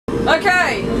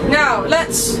Okay, now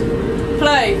let's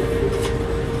play.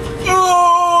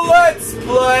 Oh, let's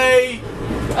play!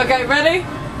 Okay, ready?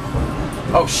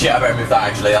 Oh shit, I better move that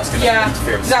actually, that's gonna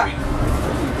interfere with the screen.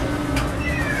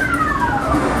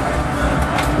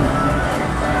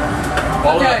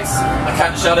 Okay. I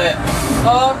can't shut it.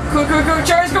 Oh, quick,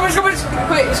 Jerry, it's coming.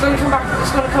 Quick, it's gonna come back,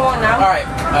 it's gonna come on now. Alright,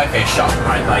 okay, shut.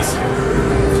 Alright, nice.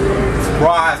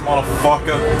 Surprise,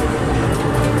 motherfucker.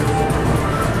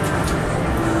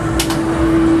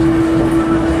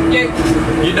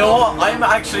 You know what? I'm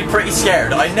actually pretty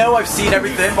scared. I know I've seen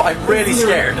everything, but I'm really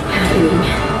scared.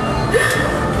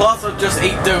 Plus, I've just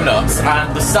ate donuts,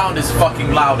 and the sound is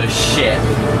fucking loud as shit.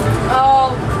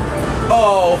 Oh.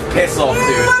 Oh, piss off,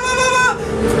 dude.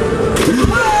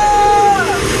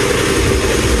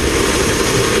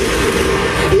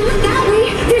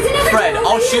 Fred,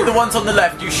 I'll shoot the ones on the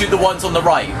left, you shoot the ones on the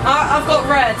right. I've got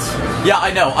red. Yeah,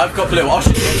 I know, I've got blue. I'll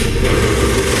shoot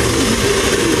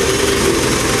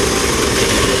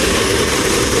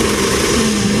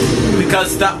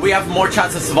because we have more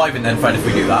chance of surviving then, Fred, if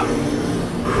we do that.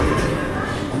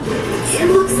 It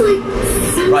looks like...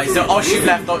 Right, so I'll shoot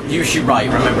left, you shoot right,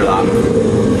 remember that.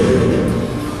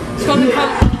 It's gonna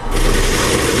come...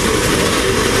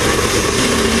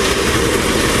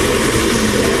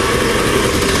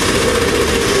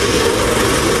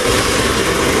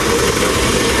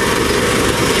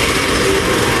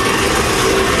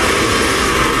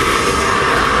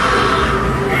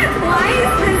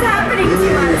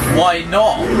 Why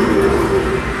not?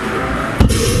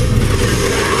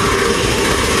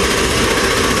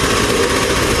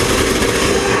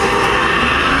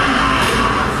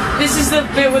 This is the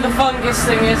bit with the fungus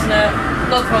thing, isn't it?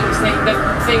 Not the fungus thing, the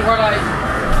thing where like...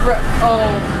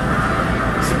 Oh.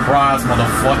 Surprise,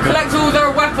 motherfucker. Collect all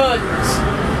their weapons!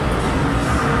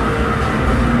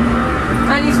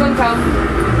 And he's gonna come.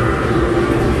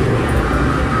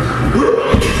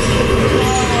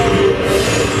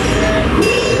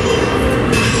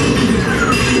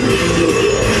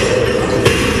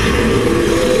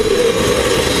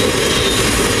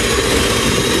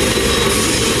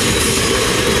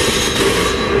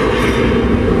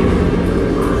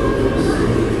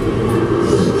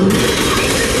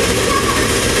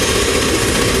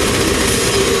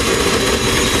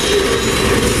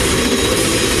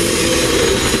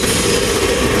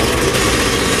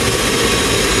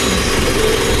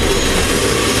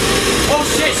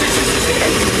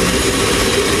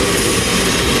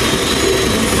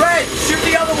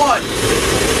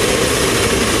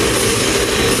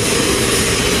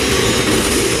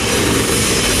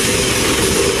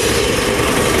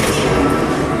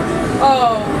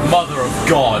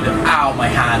 God, ow, my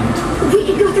hand. We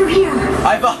can go through here.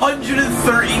 I have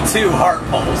 132 heart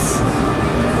pulse.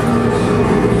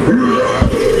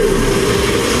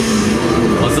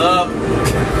 What's up?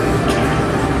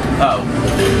 Oh,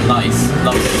 nice.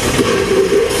 Lovely.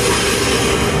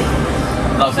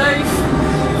 Lovely. Safe.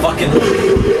 Fucking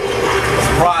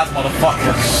surprise,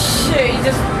 motherfucker. Shit, he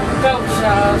just belched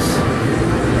at us.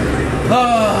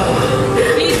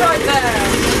 He's right there.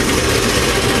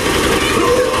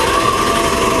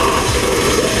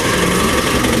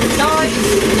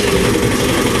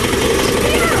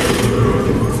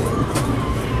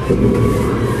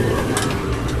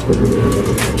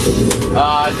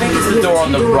 I think it's the door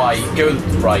on the right. Go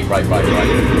right.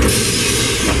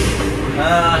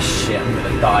 Ah, shit, I'm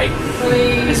gonna die.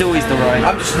 Please. It's always the right.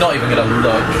 I'm just not even gonna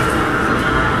look.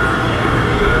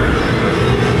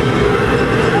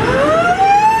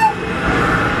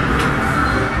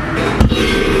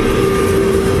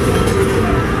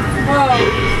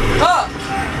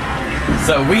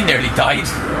 So we nearly died.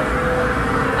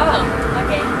 Oh,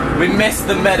 okay. We missed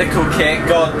the medical kit,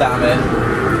 god damn it.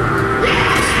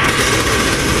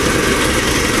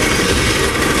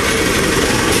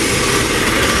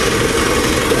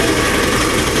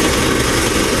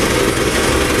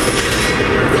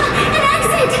 An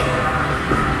exit!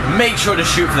 Make sure to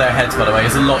shoot for their heads, by the way,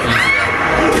 it's a lot easier.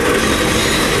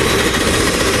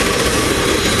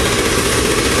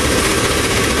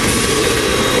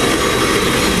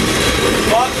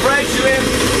 Pressure him!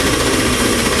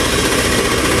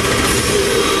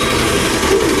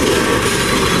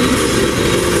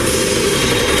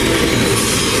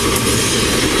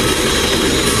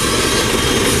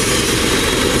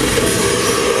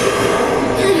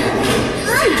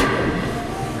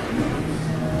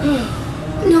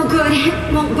 No good.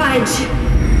 Won't budge.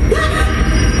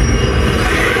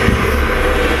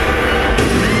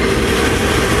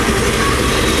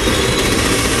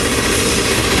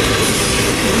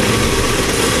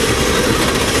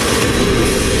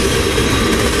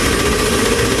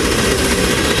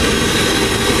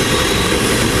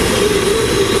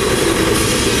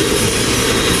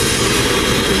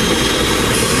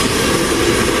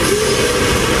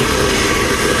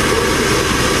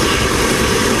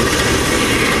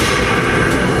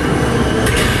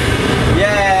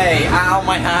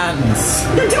 hands.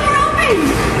 The door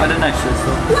opened! I don't know, should I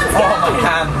stop? Let's go! Oh, my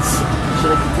hands.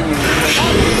 Should I continue?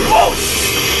 Oh!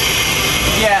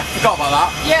 Yeah, forgot about that.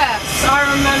 Yes, I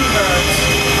remembered.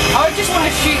 I just want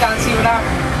to shoot that and see what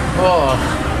happens. Oh,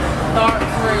 Dark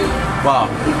room. wow.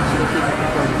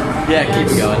 Yeah, keep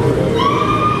it going.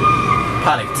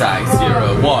 Panic tag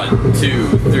 0, 1,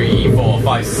 2, 3, 4,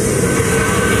 5,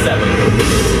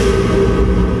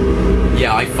 7.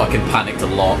 Yeah, I fucking panicked a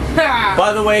lot.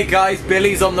 By the way, guys,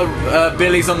 Billy's on the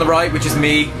right, which is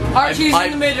me. Archie's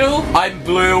in the middle. I'm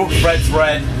blue. Red's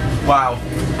red. Wow.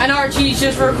 And Archie's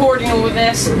just recording all of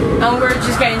this, and we're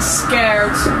just getting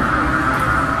scared.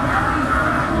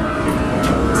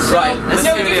 Right, let's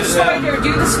No, do do the this. spider,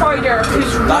 do the spider, who's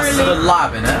That's really... the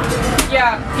lab, innit?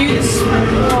 Yeah, do this...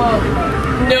 Oh,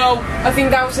 no, I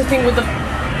think that was the thing with the...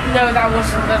 No, that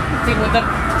wasn't the thing with the...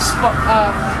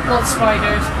 not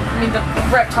spiders. I mean the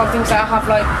reptile things that have,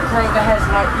 like, grow their heads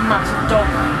like massive dog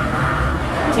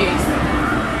teeth.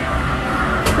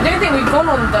 I don't think we've gone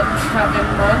on the cabin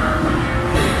one.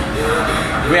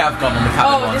 We have gone on the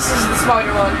cabin Oh, one. this is the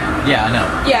spider one. Yeah, I know.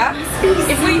 Yeah.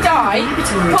 If we die,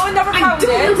 put another I pound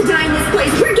don't want in. to die in this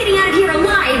place. We're getting out of here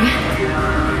alive.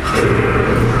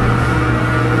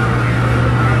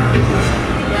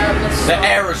 Yeah, let's The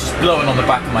air is just blowing on the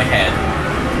back of my head.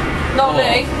 Not Oh.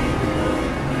 me.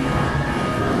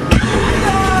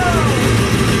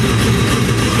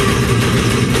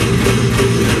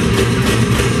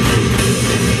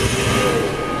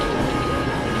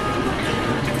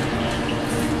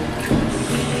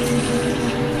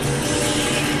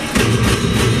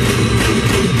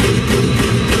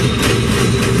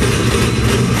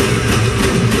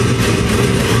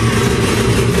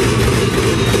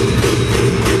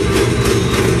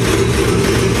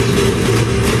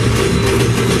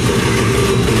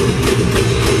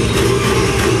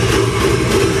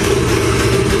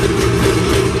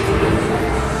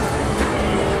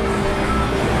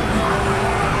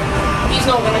 He's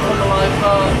not gonna come alive,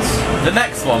 but... The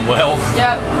next one will.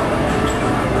 Yeah.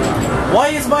 Why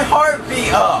is my heart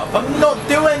beat up? I'm not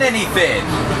doing anything.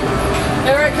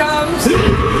 Here it comes.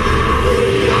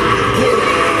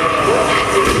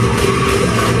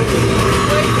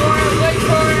 Wait for it, wait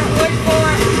for it, wait for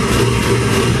it.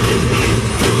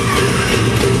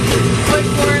 Wait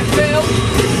for it, Bill.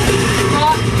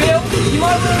 Bill, you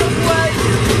might want to look away.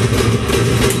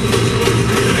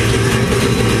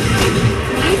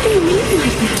 Why are they moving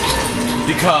like that?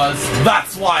 Because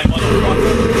that's why,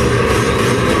 motherfucker.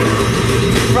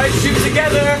 Right, shoot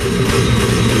together.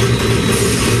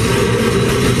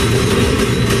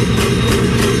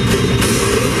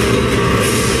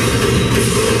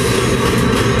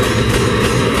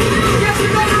 Yes, we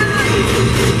got it.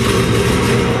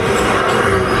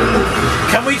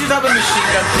 Can we just have a machine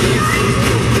gun, please?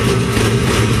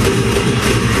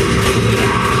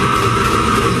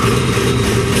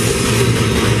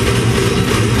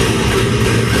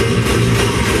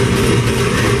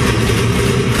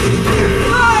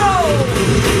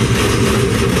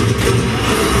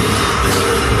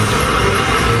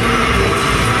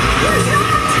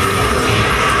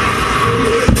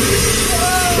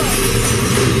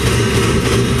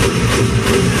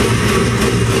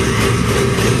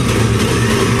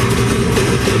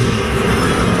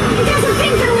 There's a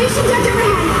big ventilation duct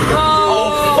overhead.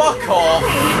 Oh, fuck off.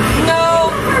 No,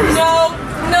 no,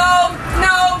 no,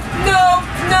 no, no,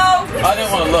 no. I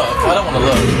don't want to look. I don't want to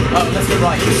look. Oh, let's go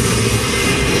right.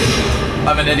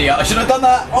 I'm an idiot. I should have done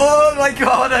that. Oh my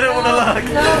god, I don't want to look.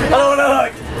 No, I don't want to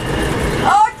look.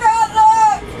 I can't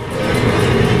look.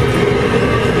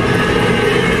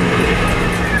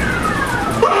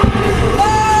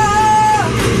 Ah!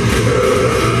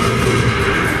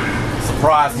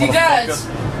 Surprise, He motherfucker. does.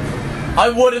 I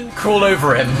wouldn't crawl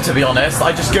over him, to be honest.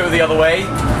 I just go the other way.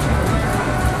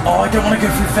 Oh, I don't want to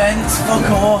go through fence. Fuck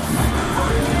off.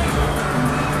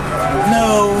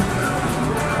 No.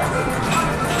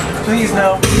 Please,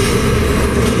 no.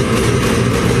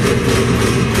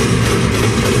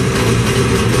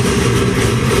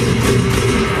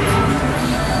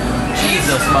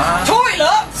 Jesus, man.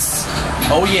 Toilets?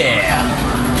 Oh, yeah.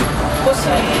 What's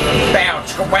that?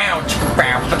 Bounce, bounce,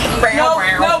 bounce, No,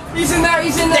 no, he's in there,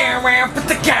 he's in there. Put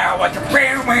the cow at the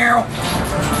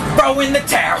throw in the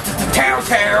towel to the towel.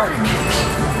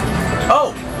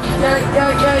 Oh, Yeah.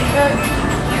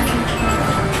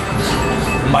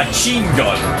 machine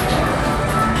gun.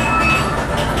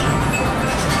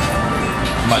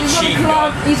 Machine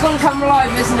gun. He's gonna come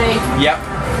alive, isn't he? Yep.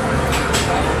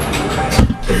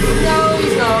 No,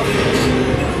 he's not.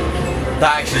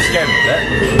 That actually scared me a bit.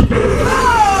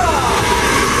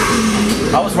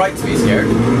 I was right to be scared.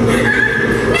 No,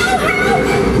 help!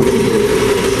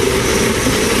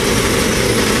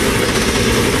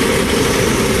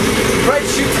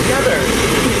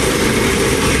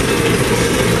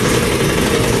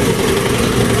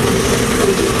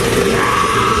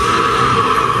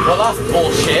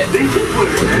 bullshit.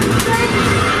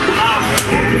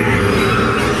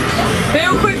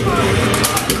 Real quick.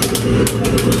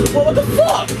 What the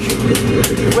fuck?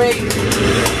 Wait.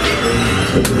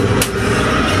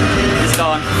 It's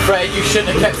gone. Fred, you shouldn't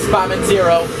have kept spamming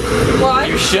 0. Why?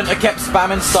 You shouldn't have kept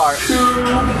spamming start.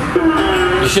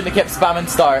 You shouldn't have kept spamming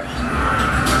start.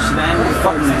 Should I end the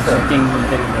recording and fucking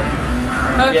video?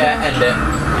 Okay. Yeah, end it.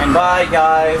 And bye,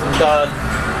 guys. I'm done.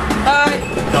 Bye.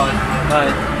 Done.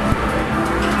 Bye.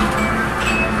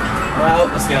 Well,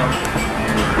 let's go.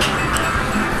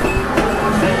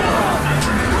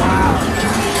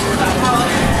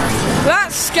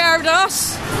 That scared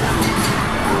us.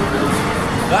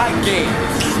 That game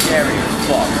is scary as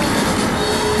fuck.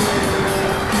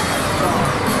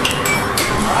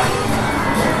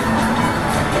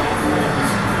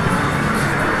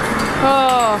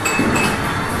 Oh.